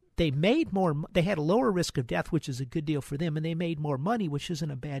 They made more. They had a lower risk of death, which is a good deal for them, and they made more money, which isn't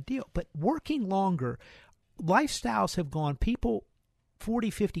a bad deal. But working longer, lifestyles have gone. People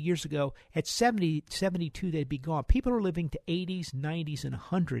 40, 50 years ago, at 70, 72, they'd be gone. People are living to 80s, 90s, and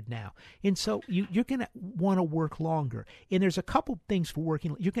 100 now. And so you're going to want to work longer. And there's a couple things for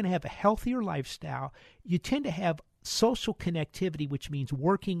working. You're going to have a healthier lifestyle. You tend to have social connectivity, which means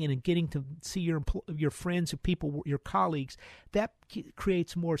working and getting to see your friends and people, your colleagues. That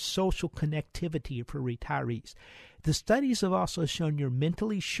creates more social connectivity for retirees. The studies have also shown you're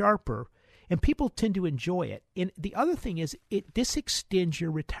mentally sharper, and people tend to enjoy it. And the other thing is, this extends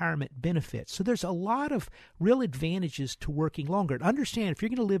your retirement benefits. So there's a lot of real advantages to working longer. And understand, if you're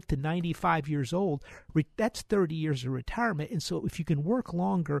going to live to 95 years old, that's 30 years of retirement. And so if you can work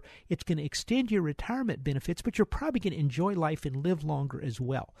longer, it's going to extend your retirement benefits, but you're probably going to enjoy life and live longer as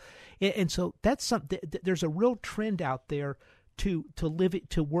well. And so that's something. There's a real trend out there to live it,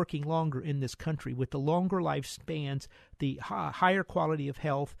 to working longer in this country with the longer lifespans, the higher quality of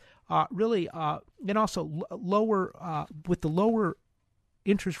health, and also lower with the lower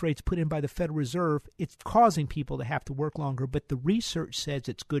interest rates put in by the Federal Reserve. It's causing people to have to work longer, but the research says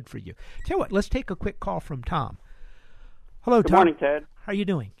it's good for you. Tell you what, let's take a quick call from Tom. Hello, Tom. Good morning, Ted. How are you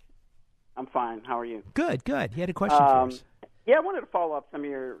doing? I'm fine. How are you? Good. You had a question for us. Yeah, I wanted to follow up some of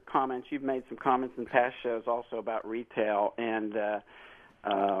your comments. You've made some comments in past shows also about retail, and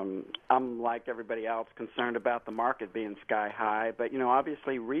I'm, like everybody else, concerned about the market being sky high. But,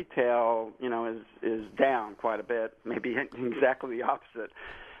 obviously retail, is down quite a bit, maybe exactly the opposite,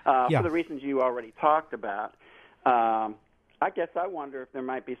 for the reasons you already talked about. I guess I wonder if there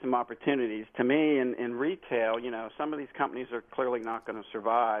might be some opportunities. To me, in retail, some of these companies are clearly not going to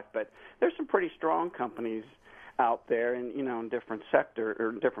survive, but there's some pretty strong companies out there in different sector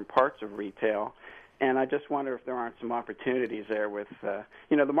or different parts of retail, and I just wonder if there aren't some opportunities there with the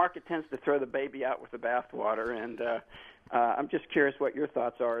market tends to throw the baby out with the bathwater, and I'm just curious what your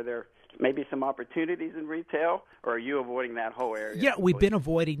thoughts are. Are there maybe some opportunities in retail, or are you avoiding that whole area? Yeah, we've been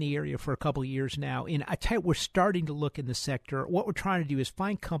avoiding the area for a couple of years now, and I tell you, we're starting to look in the sector. What we're trying to do is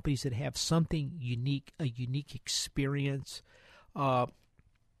find companies that have something unique, a unique experience,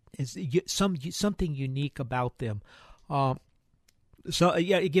 something unique about them.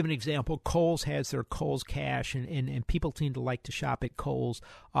 Give an example. Kohl's has their Kohl's Cash, and people tend to like to shop at Kohl's.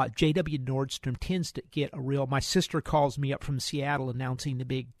 J.W. Nordstrom tends to get a real. My sister calls me up from Seattle announcing the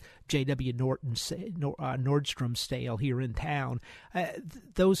big J.W. Nordstrom sale here in town.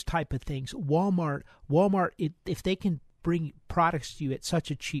 Those type of things. Walmart, if they can bring products to you at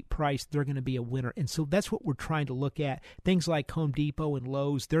such a cheap price, they're going to be a winner. And so that's what we're trying to look at. Things like Home Depot and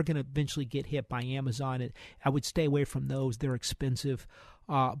Lowe's, they're going to eventually get hit by Amazon. And I would stay away from those. They're expensive.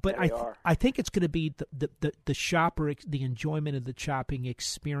 But I think it's going to be the shopper, the enjoyment of the shopping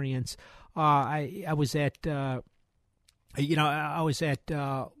experience. I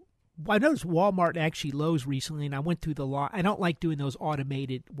noticed Walmart and actually Lowe's recently, and I went through the lot. I don't like doing those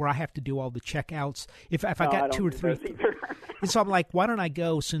automated where I have to do all the checkouts. If I got two or three, and so I'm like, why don't I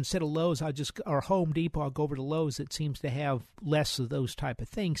go? So instead of Lowe's, or Home Depot, I'll go over to Lowe's. That seems to have less of those type of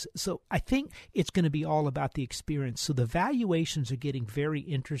things. So I think it's going to be all about the experience. So the valuations are getting very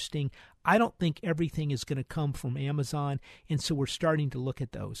interesting. I don't think everything is going to come from Amazon, and so we're starting to look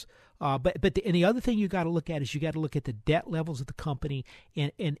at those. But the other thing you got to look at is you got to look at the debt levels of the company,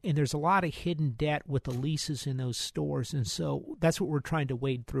 and there's a lot of hidden debt with the leases in those stores, and so that's what we're trying to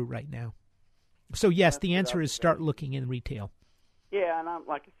wade through right now. So yes, the answer is start looking in retail. Yeah, and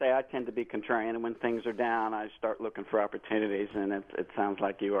like I say, I tend to be contrarian, and when things are down, I start looking for opportunities, and it sounds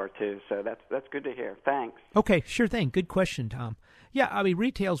like you are too. So that's good to hear. Thanks. Okay, sure thing. Good question, Tom. Yeah, I mean,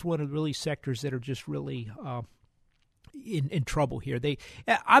 retail is one of the really sectors that are just really in trouble here.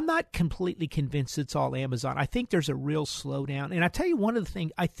 I'm not completely convinced it's all Amazon. I think there's a real slowdown, and I tell you one of the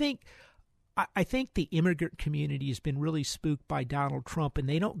things. I think I think the immigrant community has been really spooked by Donald Trump, and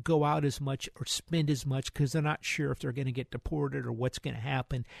they don't go out as much or spend as much because they're not sure if they're going to get deported or what's going to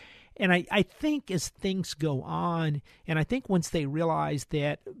happen. And I think as things go on, and I think once they realize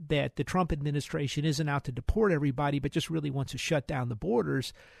that the Trump administration isn't out to deport everybody but just really wants to shut down the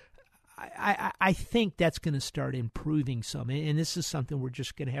borders, I think that's going to start improving some. And this is something we're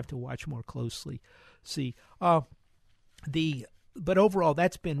just going to have to watch more closely. See, but overall,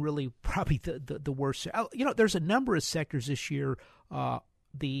 that's been really probably the worst. There's a number of sectors this year.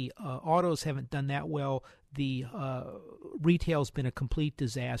 The autos haven't done that well. The retail's been a complete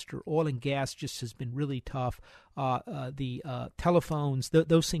disaster. Oil and gas just has been really tough. The telephones,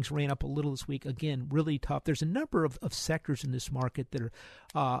 those things ran up a little this week. Again, really tough. There's a number of sectors in this market that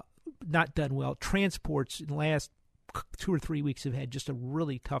are not done well. Transports in the last 2 or 3 weeks have had just a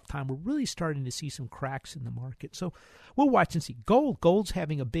really tough time. We're really starting to see some cracks in the market. So we'll watch and see. Gold's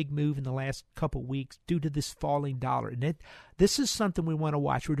having a big move in the last couple of weeks due to this falling dollar. And this is something we want to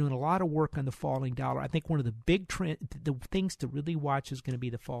watch. We're doing a lot of work on the falling dollar. I think one of the big the things to really watch is going to be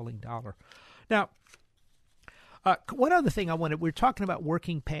the falling dollar. Now, one other thing we're talking about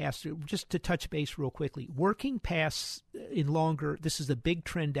working past, just to touch base real quickly. Working past in longer, this is a big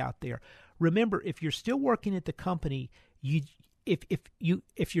trend out there. Remember, if you're still working at the company, if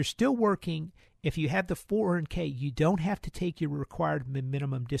you're still working, if you have the 401k, you don't have to take your required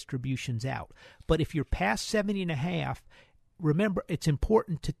minimum distributions out. But if you're past 70 and a half, remember, it's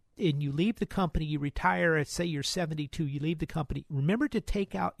important and you leave the company, you retire at, say you're 72, you leave the company, remember to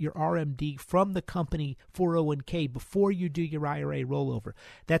take out your RMD from the company 401k before you do your IRA rollover.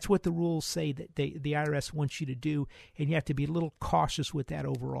 That's what the rules say that the IRS wants you to do, and you have to be a little cautious with that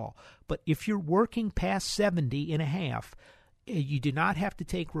overall. But if you're working past 70 and a half, you do not have to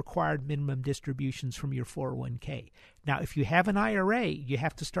take required minimum distributions from your 401k. Now, if you have an IRA, you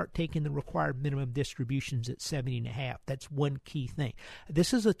have to start taking the required minimum distributions at 70 and a half. That's one key thing.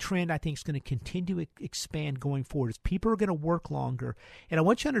 This is a trend I think is going to continue to expand going forward as people are going to work longer. And I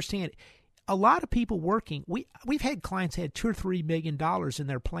want you to understand, a lot of people working, we've had clients had $2 or $3 million in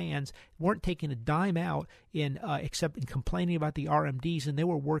their plans, weren't taking a dime out except in complaining about the RMDs, and they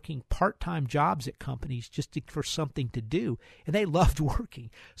were working part-time jobs at companies just for something to do, and they loved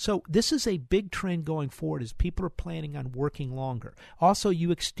working. So this is a big trend going forward as people are planning on working longer. Also,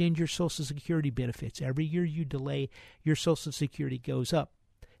 you extend your Social Security benefits. Every year you delay, your Social Security goes up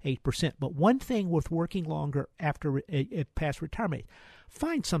 8%. But one thing with working longer after past retirement,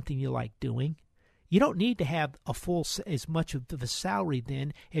 find something you like doing. You don't need to have as much of a salary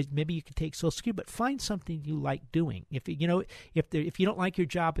then as maybe you can take Social Security, but find something you like doing. If you don't like your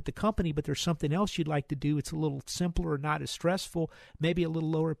job at the company, but there's something else you'd like to do, it's a little simpler or not as stressful, maybe a little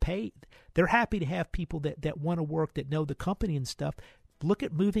lower paid. They're happy to have people that want to work, that know the company and stuff. Look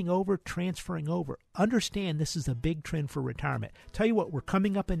at moving over, transferring over. Understand this is a big trend for retirement. Tell you what, we're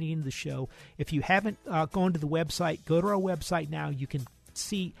coming up at the end of the show. If you haven't gone to the website, go to our website now. You can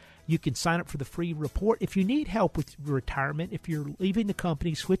sign up for the free report. If you need help with retirement, if you're leaving the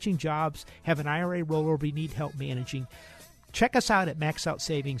company, switching jobs, have an IRA rollover, you need help managing, check us out at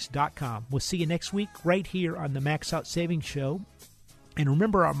maxoutsavings.com. We'll see you next week right here on the Max Out Savings Show. And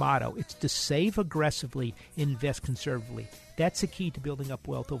remember our motto, it's to save aggressively and invest conservatively. That's the key to building up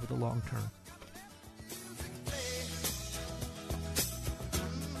wealth over the long term.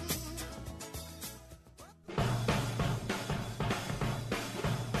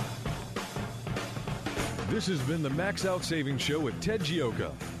 This has been the Max Out Savings Show with Ted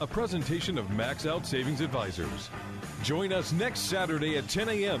Gioka, a presentation of Max Out Savings Advisors. Join us next Saturday at 10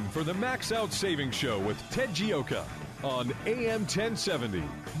 a.m. for the Max Out Savings Show with Ted Gioka on AM 1070.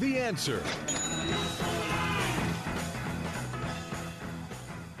 The Answer.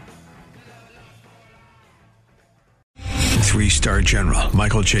 Three-star General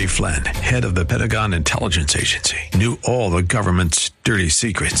Michael J. Flynn, head of the Pentagon Intelligence Agency, knew all the government's dirty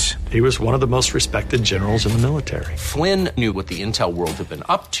secrets. He was one of the most respected generals in the military. Flynn knew what the intel world had been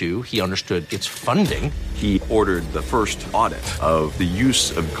up to. He understood its funding. He ordered the first audit of the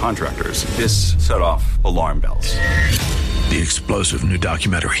use of contractors. This set off alarm bells. The explosive new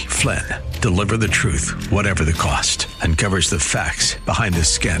documentary, Flynn, Deliver the Truth, Whatever the Cost, uncovers the facts behind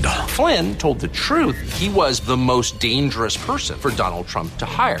this scandal. Flynn told the truth. He was the most dangerous person for Donald Trump to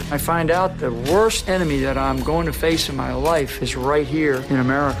hire. I find out the worst enemy that I'm going to face in my life is right here in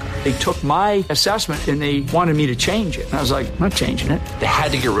America. They took my assessment and they wanted me to change it. And I was like, I'm not changing it. They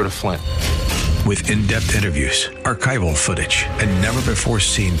had to get rid of Flynn. With in-depth interviews, archival footage, and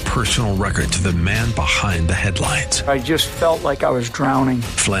never-before-seen personal records of the man behind the headlines. I just felt like I was drowning.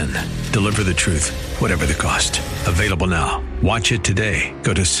 Flynn, Deliver the Truth, Whatever the Cost. Available now. Watch it today.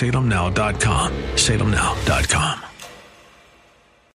 Go to salemnow.com. salemnow.com.